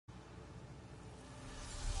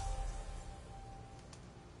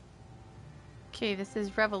Okay, this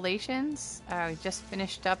is Revelations. We just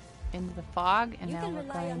finished up into the fog, and now we're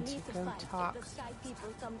going to go talk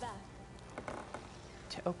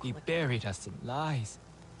to Oak. He buried us in lies.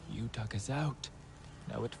 You dug us out.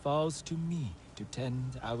 Now it falls to me to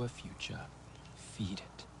tend our future. Feed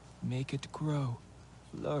it. Make it grow.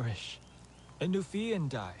 Flourish. And Nufi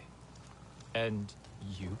and I. And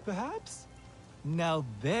you, perhaps? Now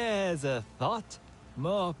there's a thought.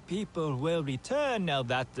 More people will return now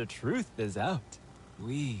that the truth is out.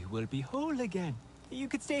 We will be whole again. You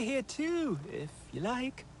could stay here too, if you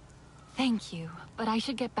like. Thank you, but I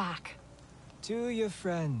should get back. To your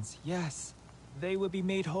friends, yes. They will be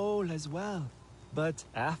made whole as well. But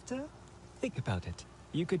after? Think about it.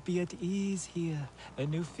 You could be at ease here,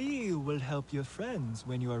 and Nufi will help your friends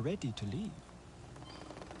when you are ready to leave.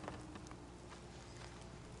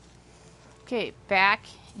 Okay, back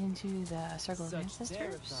into the Circle of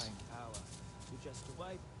Ancestors.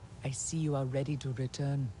 I see you are ready to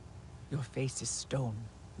return. Your face is stone,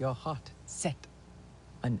 your heart set.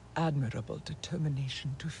 An admirable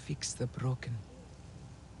determination to fix the broken.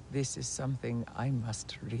 This is something I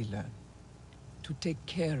must relearn. To take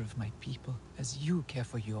care of my people as you care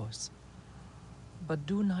for yours. But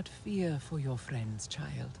do not fear for your friends,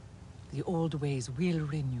 child. The old ways will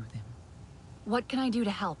renew them. What can I do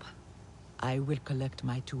to help? I will collect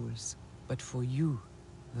my tools, but for you,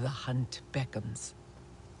 the hunt beckons.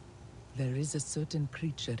 There is a certain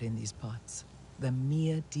creature in these parts, the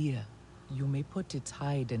Meer deer. You may put its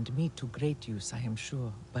hide and meat to great use, I am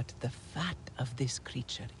sure, but the fat of this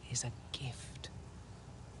creature is a gift.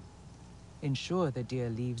 Ensure the deer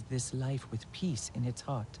leaves this life with peace in its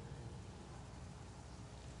heart.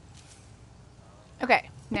 Okay,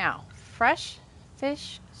 now, fresh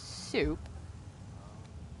fish soup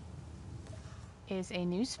is a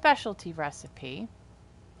new specialty recipe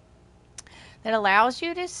that allows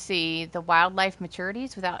you to see the wildlife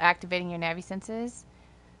maturities without activating your Navi senses.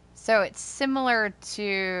 So it's similar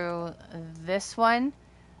to this one,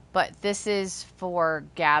 but this is for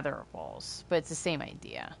gatherables, but it's the same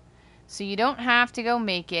idea. So you don't have to go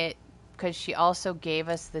make it, because she also gave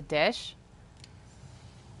us the dish.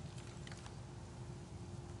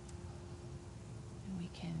 We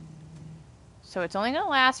can... So it's only going to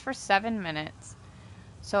last for 7 minutes.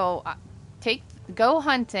 So go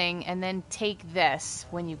hunting and then take this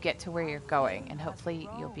when you get to where you're going, and hopefully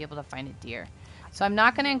you'll be able to find a deer. So I'm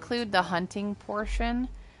not going to include the hunting portion,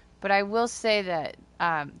 but I will say that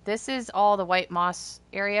this is all the white moss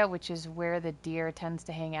area, which is where the deer tends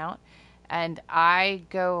to hang out. And I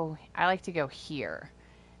like to go here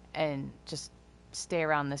and just stay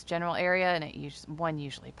around this general area, and one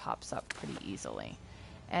usually pops up pretty easily.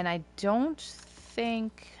 And I don't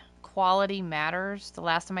think quality matters. The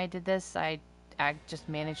last time I did this, I just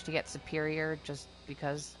managed to get superior just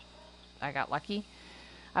because I got lucky.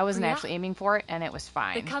 I wasn't actually aiming for it, and it was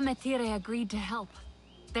fine. The Kametire agreed to help.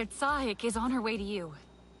 Their Tsahik is on her way to you.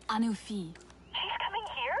 Anufi. She's coming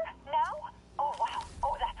here? Now? Oh, wow.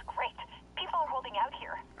 Oh, that's great. People are holding out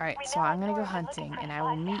here. Alright, so I'm gonna go hunting, and I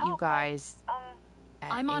will meet you guys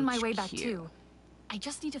at I'm on my HQ. way back, too. I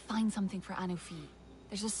just need to find something for Anufi.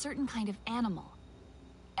 There's a certain kind of animal.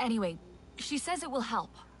 Anyway, she says it will help.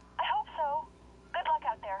 I hope so. Good luck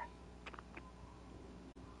out there.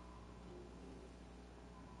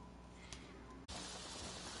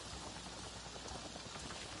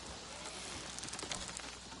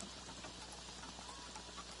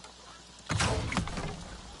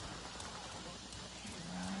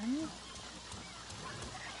 Run.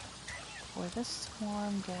 Before the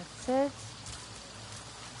swarm gets it.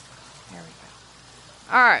 There we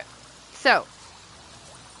go. Alright, so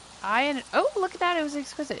oh, look at that, it was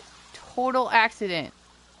exquisite. Total accident.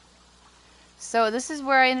 So this is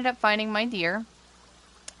where I ended up finding my deer.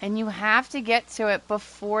 And you have to get to it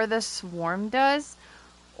before the swarm does,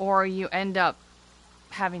 or you end up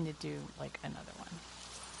having to do, like, another one.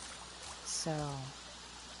 So,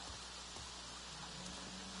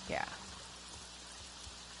 yeah.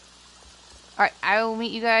 Alright, I will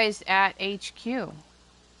meet you guys at HQ.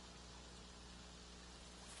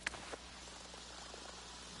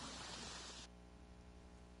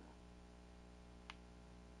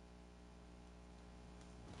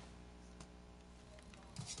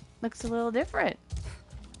 Looks a little different.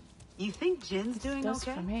 You think Jin's doing Just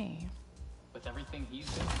okay? for me. With everything he's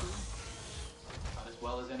been through, not as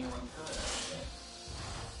well as anyone could.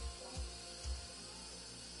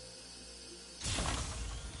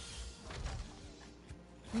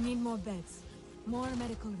 We need more beds, more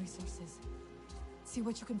medical resources. See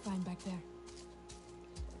what you can find back there.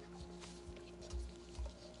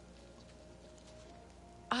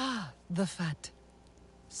 Ah, the fat.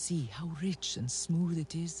 See how rich and smooth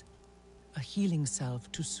it is? A healing salve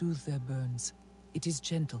to soothe their burns. It is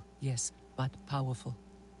gentle, yes, but powerful.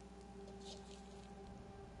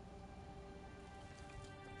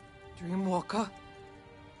 Dreamwalker,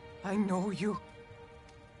 I know you.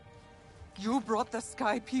 You brought the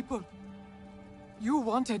Sky People. You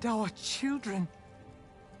wanted our children.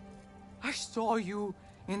 I saw you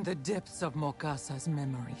in the depths of Mokasa's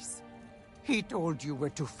memories. He told you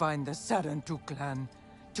where to find the Sarantu clan,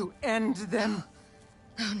 to end them.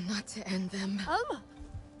 No, not to end them. Alma!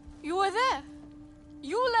 You were there!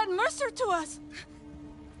 You led Mercer to us!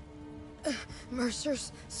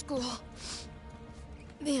 Mercer's school.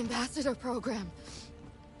 The ambassador program.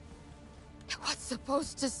 It was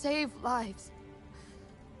supposed to save lives.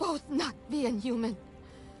 Both not being human.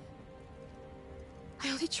 I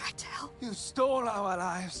only tried to help. You stole our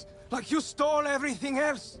lives, like you stole everything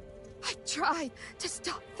else. I tried to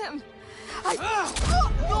stop them.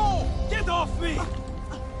 No! Get off me!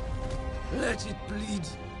 Let it bleed.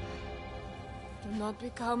 Do not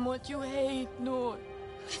become what you hate, Noor.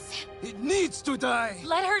 Listen. It needs to die.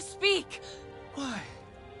 Let her speak. Why?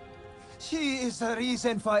 She is the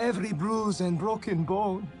reason for every bruise and broken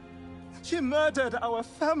bone. She murdered our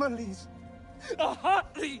families.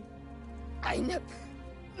 Hartley! I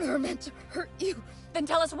never meant to hurt you. Then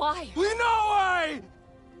tell us why. We know why!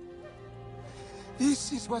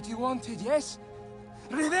 This is what you wanted, yes?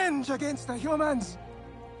 Revenge against the humans.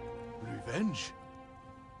 Revenge?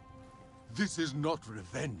 This is not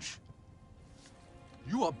revenge.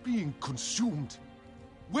 You are being consumed.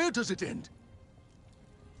 Where does it end?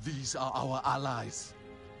 These are our allies.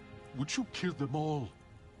 Would you kill them all?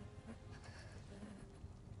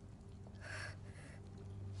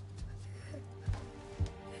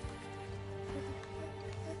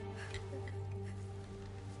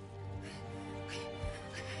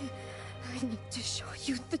 I need to show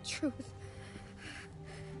you the truth.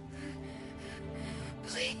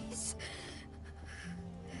 Please.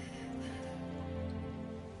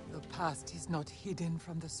 The past is not hidden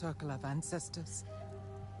from the circle of ancestors.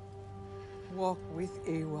 Walk with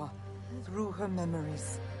Ewa through her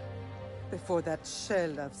memories before that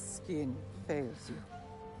shell of skin fails you.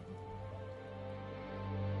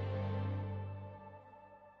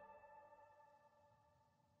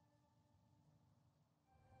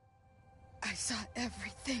 I saw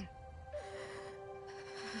everything.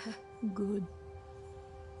 Good.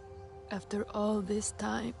 After all this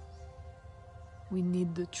time, we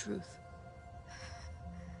need the truth.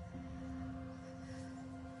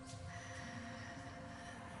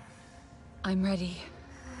 I'm ready.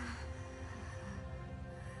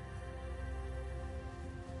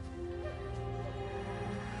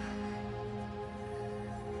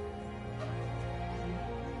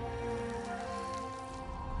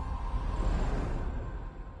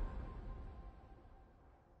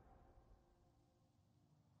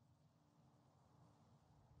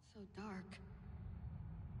 So dark.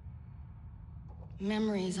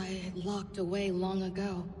 Memories I had locked away long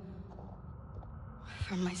ago.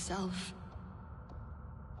 From myself.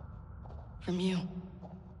 From you.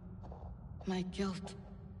 My guilt.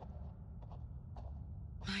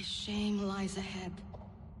 My shame lies ahead.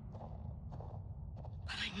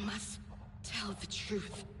 But I must tell the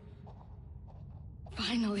truth.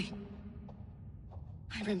 Finally.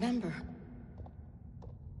 I remember.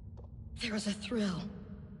 There was a thrill.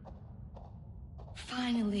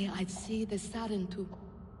 Finally, I'd see the Sarantu.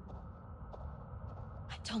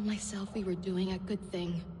 I told myself we were doing a good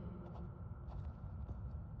thing.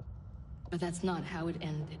 But that's not how it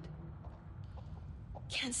ended.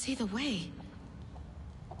 Can't see the way.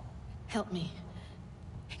 Help me.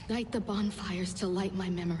 Ignite the bonfires to light my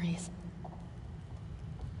memories.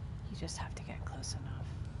 You just have to get close enough.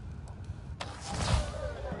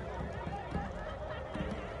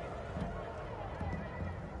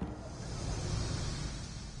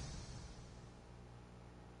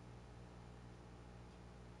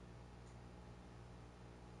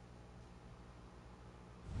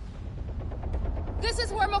 This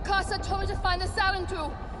is where Mokasa told me to find the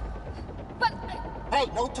Sarantu. But... Hey,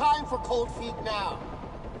 no time for cold feet now.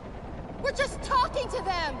 we're just talking to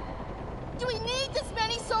them! Do we need this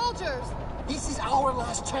many soldiers? This is our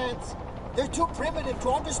last chance. They're too primitive to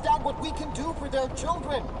understand what we can do for their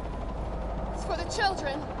children. It's for the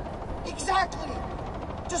children. Exactly!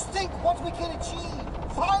 Just think what we can achieve,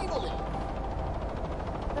 finally!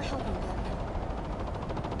 We're helping them.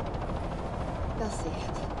 They'll see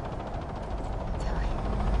it. In time.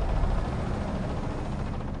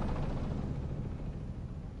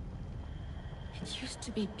 It used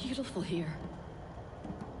to be beautiful here.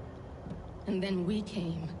 And then we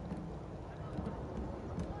came.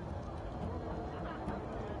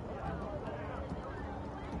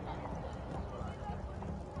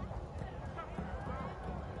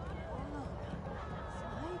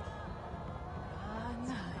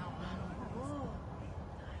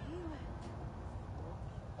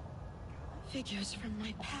 Figures from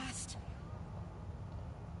my past.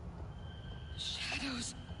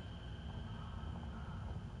 Shadows.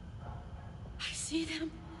 I see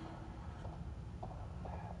them.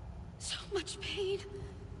 So much pain.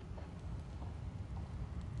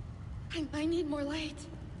 I need more light.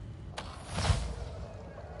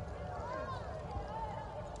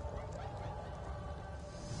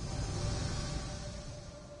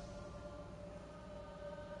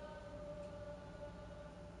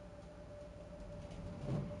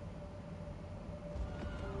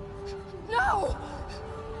 No!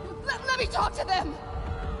 Let me talk to them!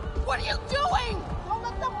 What are you doing? Don't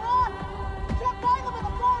let them run! You can't find them in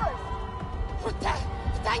the forest!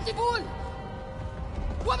 Thankful!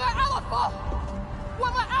 وما عرفوا!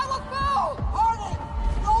 وما عرفوا! Hurry!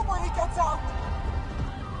 Nobody gets out!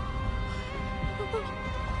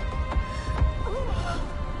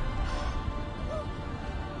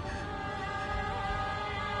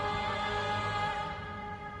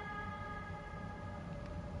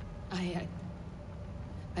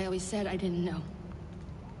 I always said I didn't know.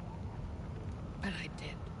 But I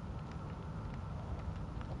did.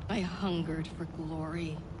 I hungered for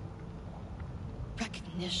glory.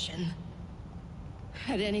 Recognition.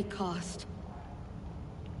 At any cost.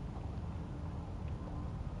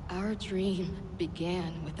 Our dream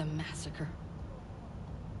began with a massacre.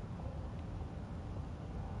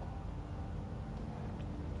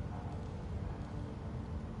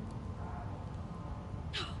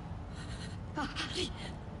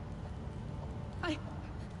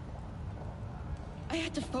 I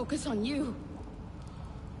had to focus on you.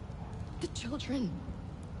 The children.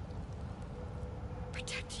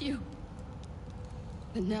 Protect you.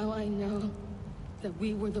 But now I know that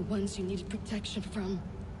we were the ones you needed protection from.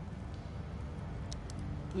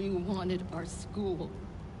 We wanted our school.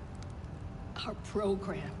 Our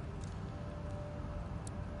program.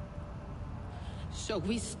 So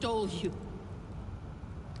we stole you.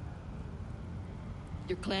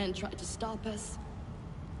 Your clan tried to stop us.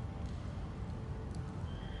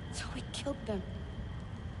 So we killed them.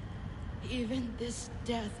 Even this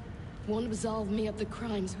death won't absolve me of the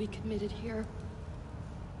crimes we committed here.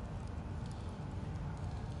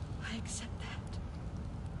 I accept that.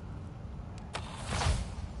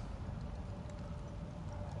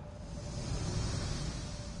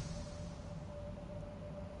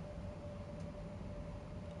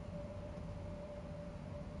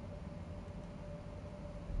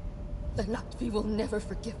 The Na'vi will never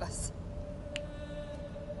forgive us.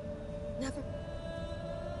 Never.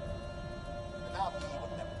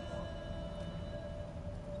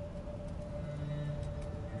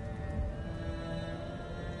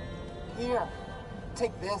 Here,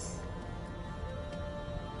 take this.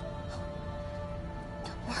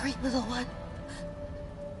 Don't worry, little one.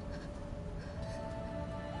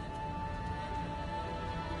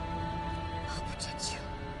 I'll protect you.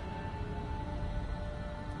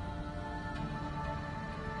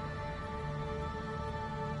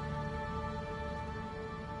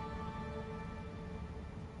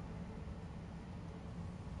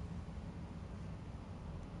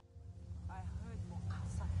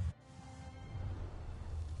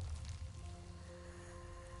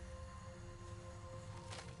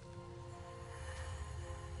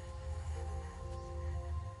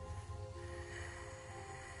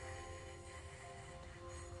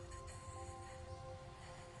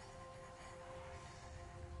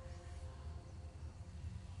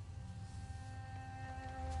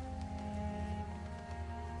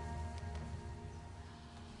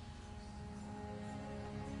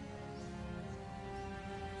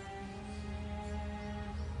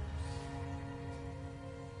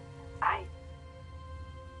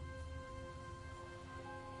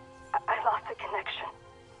 I lost the connection.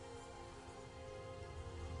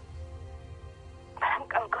 But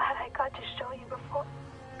I'm glad I got to show you before.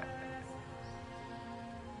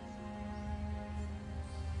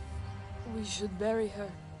 We should bury her.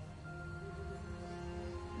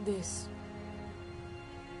 This.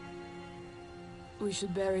 We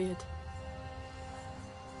should bury it.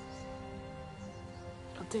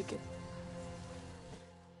 I'll take it.